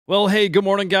Well, hey, good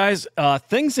morning, guys.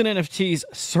 Things in NFTs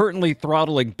certainly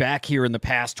throttling back here in the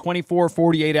past 24,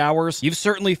 48 hours. You've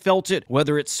certainly felt it,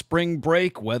 whether it's spring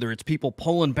break, whether it's people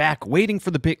pulling back, waiting for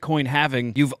the Bitcoin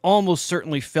halving. You've almost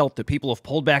certainly felt that people have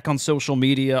pulled back on social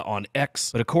media, on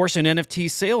X. But of course, in NFT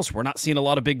sales, we're not seeing a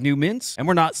lot of big new mints, and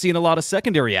we're not seeing a lot of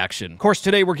secondary action. Of course,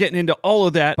 today we're getting into all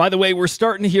of that. By the way, we're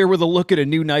starting here with a look at a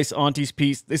new Nice Aunties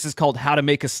piece. This is called How to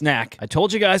Make a Snack. I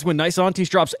told you guys when Nice Aunties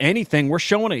drops anything, we're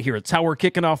showing it here. It's how we're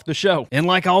kicking off the show. And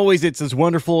like always, it's as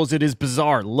wonderful as it is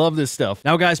bizarre. Love this stuff.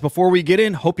 Now, guys, before we get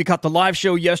in, hope you caught the live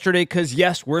show yesterday, because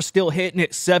yes, we're still hitting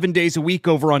it 7 days a week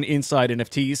over on Inside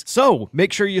NFTs. So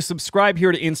make sure you subscribe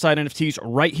here to Inside NFTs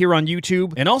right here on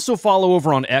YouTube, and also follow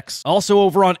over on X. Also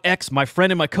over on X, my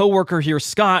friend and my coworker here,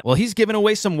 Scott, well, he's giving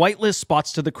away some whitelist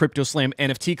spots to the CryptoSlam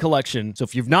NFT collection. So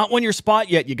if you've not won your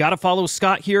spot yet, you got to follow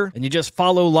Scott here, and you just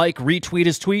follow, like, retweet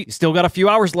his tweet. You still got a few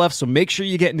hours left, so make sure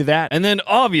you get into that. And then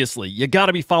obviously, you got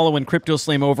to be following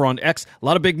CryptoSlam over on X. A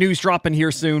lot of big news dropping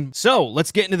here soon. So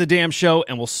let's get into the damn show,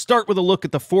 and we'll start with a look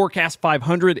at the Forecast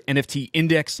 500 NFT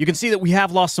index. You can see that we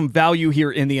have lost some value here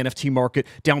in the NFT market,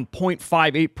 down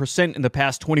 0.58% in the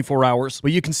past 24 hours.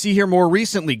 But you can see here more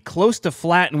recently, close to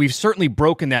flat, and we've certainly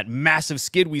broken that massive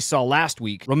skid we saw last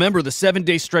week. Remember, the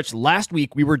 7-day stretch last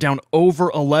week, we were down over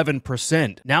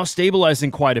 11%. Now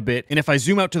stabilizing quite a bit, and if I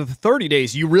zoom out to the 30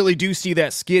 days, you really do see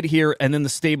that skid here, and then the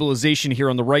stabilization here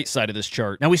on the right side of this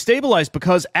chart. Now we stabilized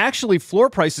because actually floor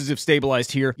prices have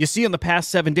stabilized here. You see in the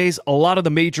past 7 days, a lot of the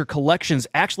major collections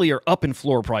actually are up in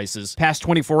floor prices. Past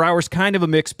 24 hours, kind of a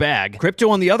mixed bag.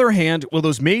 Crypto, on the other hand, well,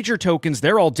 those major tokens,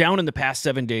 they're all down in the past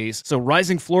 7 days. So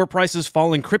rising floor prices,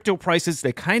 falling crypto prices,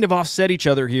 they kind of offset each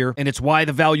other here, and it's why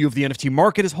the value of the NFT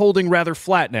market is holding rather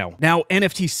flat now. Now,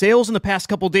 NFT sales in the past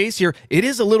couple days here, it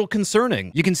is a little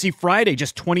concerning. You can see Friday,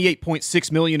 just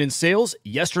 28.6 million in sales.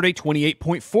 Yesterday,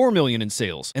 28.4 million in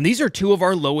sales. And these are two of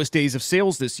our lowest days of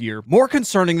sales this year. More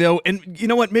concerning though, and you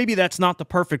know what, maybe that's not the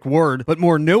perfect word, but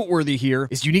more noteworthy here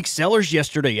is unique sellers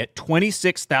yesterday at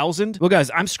 26,000. Well,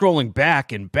 guys, I'm scrolling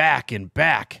back and back and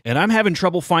back, and I'm having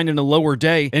trouble finding a lower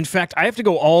day. In fact, I have to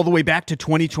go all the way back to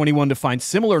 2021 to find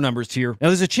similar numbers here. Now,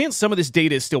 there's a chance some of this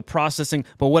data is still processing,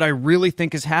 but what I really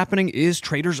think is happening is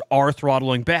traders are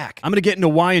throttling back. I'm going to get into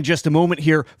why in just a moment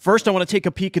here. First, I want to take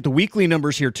a peek at the weekly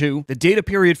numbers here too. The data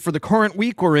period for the current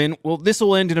week we're in, well, this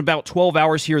will end in about 12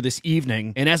 hours here this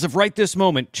evening. And as of right this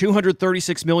moment,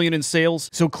 236 million in sales.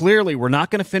 So clearly, we're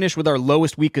not going to finish with our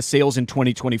lowest week of sales in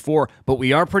 2024, but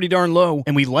we are pretty darn low,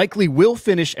 and we likely will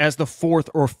finish as the 4th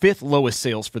or 5th lowest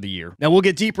sales for the year. Now, we'll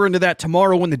get deeper into that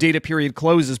tomorrow when the data period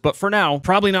closes, but for now,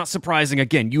 probably not surprising.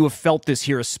 Again, you have felt this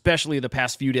here, especially the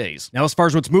past few days. Now, as far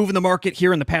as what's moving the market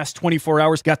here in the past 24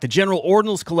 hours, got the General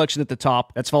Ordinals collection at the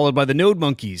top. That's followed by the Node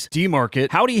Monkeys,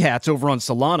 D-Market, Howdy Hats over on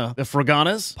Solana, the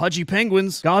Fraganas, Pudgy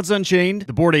Penguins, Gods Unchained,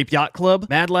 the Bored Ape Yacht Club,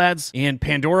 Mad Lads, and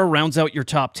Pandora rounds out your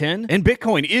top 10. And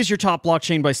Bitcoin is your top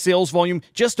blockchain by sales volume,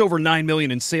 just over 9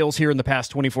 million in sales here in the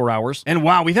past 24 hours. And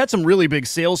wow, we've had some really big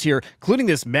sales here, including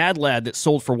this Mad Lad that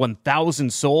sold for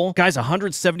 1,000 Sol. Guys,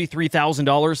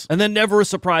 $173,000. And then never a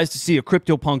surprise to see a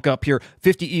CryptoPunk up here,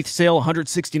 50 ETH sale,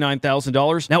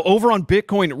 $169,000. Now, over on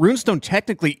Bitcoin, Runestone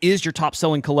technically is your top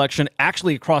selling collection,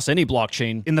 actually across any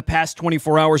blockchain. In the past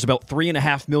 24 hours, about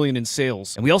 3.5 million in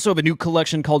sales. And we also have a new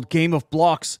collection called Game of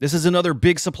Blocks. This is another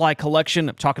big supply collection.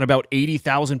 I'm talking about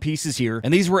 80,000 pieces here.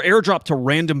 And these were airdropped to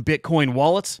random Bitcoin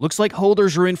wallets. Looks like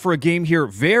holders are in for a game here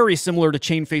very similar to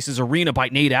Chainface's Arena by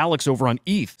Nate Alex over on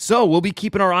ETH. So we'll be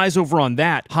keeping our eyes over on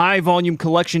that. High volume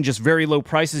collection, just very low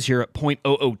prices here at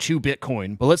 0.002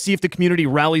 Bitcoin. But let's see if the community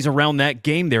rallies around that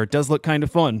game there. It does look kind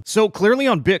of fun. So clearly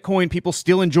on Bitcoin, people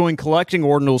still enjoying collecting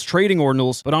ordinals, trading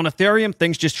ordinals. But on Ethereum,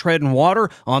 things just treading water.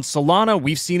 On Solana,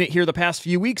 we've seen it here the past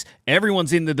few weeks.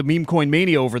 Everyone's into the meme coin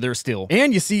mania over there still.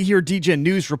 And you see here DGen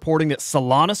News reporting that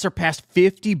Solana surpassed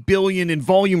 50 billion in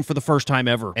volume for the first time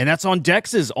ever. And that's on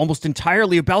DEXs, almost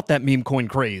entirely about that meme coin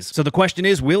craze. So the question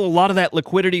is, will a lot of that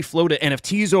liquidity flow to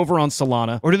NFTs over on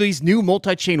Solana? Or do these new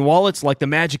multi-chain wallets like the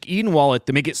Magic Eden wallet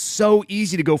that make it so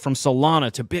easy to go from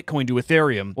Solana to Bitcoin to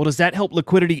Ethereum? Well, does that help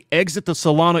liquidity exit the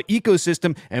Solana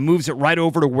ecosystem and moves it right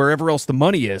over to wherever else the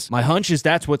money is? My hunch is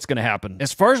that's what's going to happen.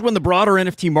 As far as when the broader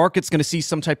NFT market's going to see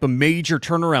some type of major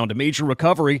turnaround, a major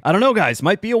recovery, I don't know, guys.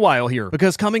 Might be a while here,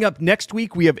 because coming up next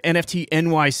week, we have NFT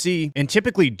NYC, and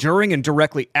typically during and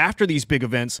directly after these big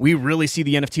events, we really see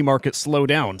the NFT market slow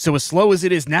down. So as slow as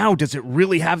it is now, does it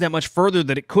really have that much further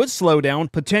that it could slow down?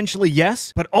 Potentially,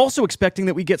 yes, but also expecting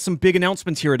that we get some big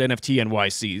announcements here at NFT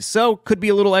NYC. So could be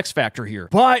a little X factor here.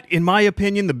 But in my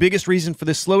opinion, the biggest reason for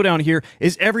this slowdown here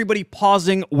is everybody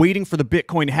pausing, waiting for the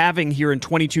Bitcoin halving here in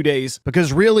 22 days,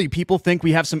 because really people think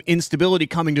we have some instability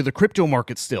coming to the crypto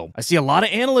market still. still. I see a lot of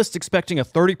analysts expecting a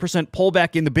 30%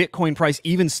 pullback in the Bitcoin price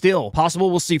even still. Possible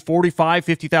we'll see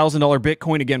 $45,000, $50,000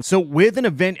 Bitcoin again. So with an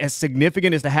event as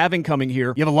significant as the halving coming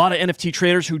here, you have a lot of NFT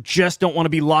traders who just don't want to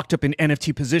be locked up in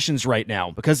NFT positions right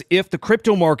now. Because if the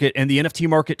crypto market and the NFT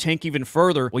market tank even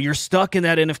further, well, you're stuck in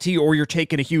that NFT or you're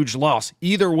taking a huge loss.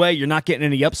 Either way, you're not getting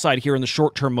any upside here in the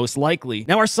short term, most likely.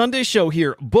 Now, our Sunday show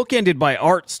here, bookended by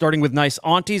art, starting with nice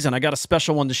aunties, and I got a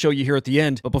special one to show you here at the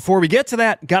end. But before we get to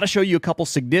that, got to show you a couple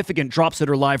significant drops that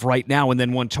are live right now and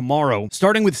then one tomorrow.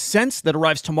 Starting with Sense that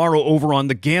arrives tomorrow over on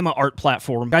the Gamma art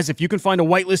platform. Guys, if you can find a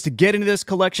whitelist to get into this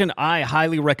collection, I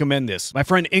highly recommend this. My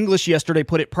friend English yesterday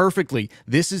put it perfectly.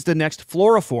 This is the next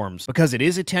Floriforms because it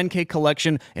is a 10K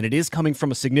collection and it is coming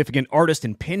from a significant artist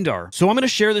in Pindar. So I'm going to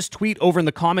share this tweet over in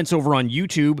the comments over on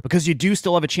YouTube because you do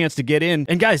still have a chance to get in.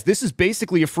 And guys, this is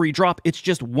basically a free drop. It's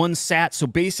just one sat, so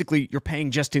basically you're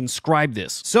paying just to inscribe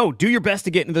this. So do your best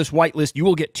to get into this whitelist. You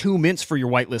will get 2 mints for your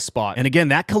whitelist spot. And again,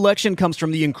 that collection comes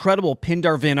from the incredible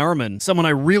Pindar van Arman, someone I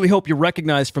really hope you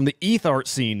recognize from the ETH art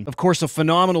scene. Of course, a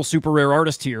phenomenal super rare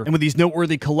artist here, and with these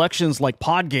noteworthy collections like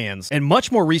Podgans, and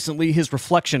much more recently, his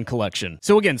Reflection collection.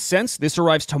 So again, since this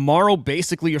arrives tomorrow,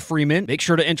 basically a free mint, make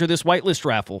sure to enter this whitelist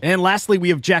raffle. And lastly, we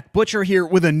have Jack Butcher here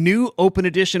with a new open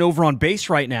edition over on Base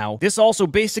right now. This also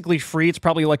basically free. It's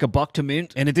probably like $1 to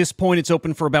mint, and at this point, it's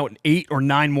open for about 8 or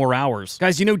 9 more hours.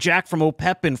 Guys, you know Jack from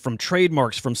OPEPin, from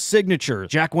Trademarks, from Signature.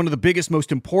 Jack, one of the biggest,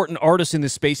 most important artists in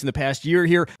this space in the past year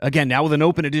here. Again, now with an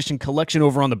open edition collection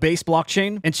over on the Base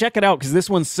blockchain. And check it out, because this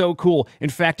one's so cool. In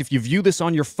fact, if you view this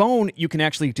on your phone, you can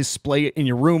actually display it in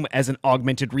your room as an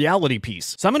augmented reality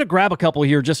piece. So I'm going to grab a couple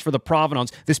here just for the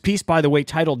provenance. This piece, by the way,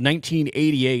 titled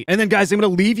 1988. And then, guys, I'm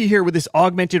going to leave you here with this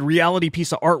augmented reality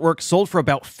piece of artwork sold for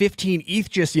about 15 ETH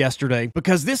just yesterday,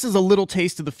 because this is a little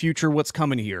taste of the future, what's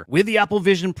coming here. With the Apple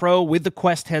Vision Pro, with the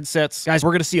Quest headsets, guys,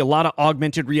 we're going to see a lot of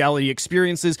augmented reality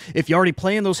experiences. If you're already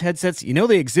playing those headsets, you know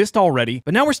they exist already.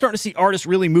 But now we're starting to see artists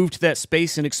really move to that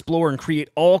space and explore and create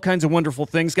all kinds of wonderful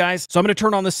things, guys. So I'm going to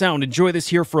turn on the sound, enjoy this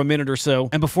here for a minute or so.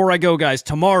 And before I go, guys,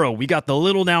 tomorrow we got the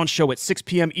Little Noun Show at 6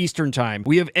 p.m. Eastern Time.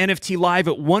 We have NFT Live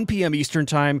at 1 p.m. Eastern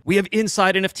Time. We have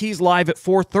Inside NFTs Live at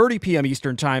 4:30 p.m.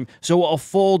 Eastern Time. So a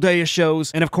full day of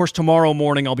shows. And of course, tomorrow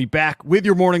morning, I'll be back with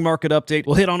your morning market update.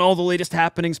 We'll hit on all the latest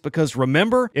happenings because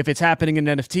remember, if it's happening in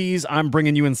NFTs, I'm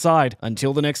bringing you inside.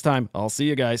 Until the next time, I'll see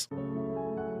you guys.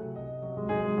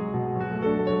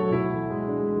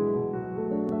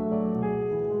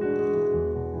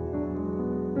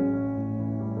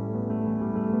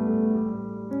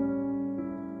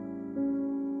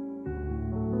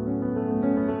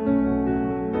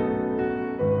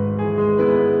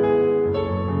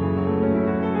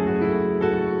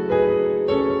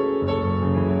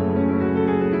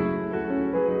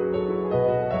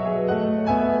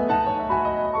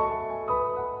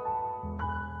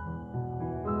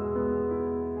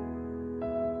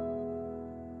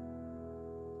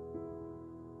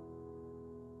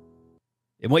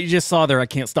 And what you just saw there, I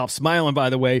can't stop smiling,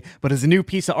 by the way, but is a new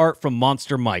piece of art from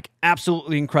Monster Mike.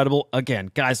 Absolutely incredible.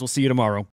 Again, guys, we'll see you tomorrow.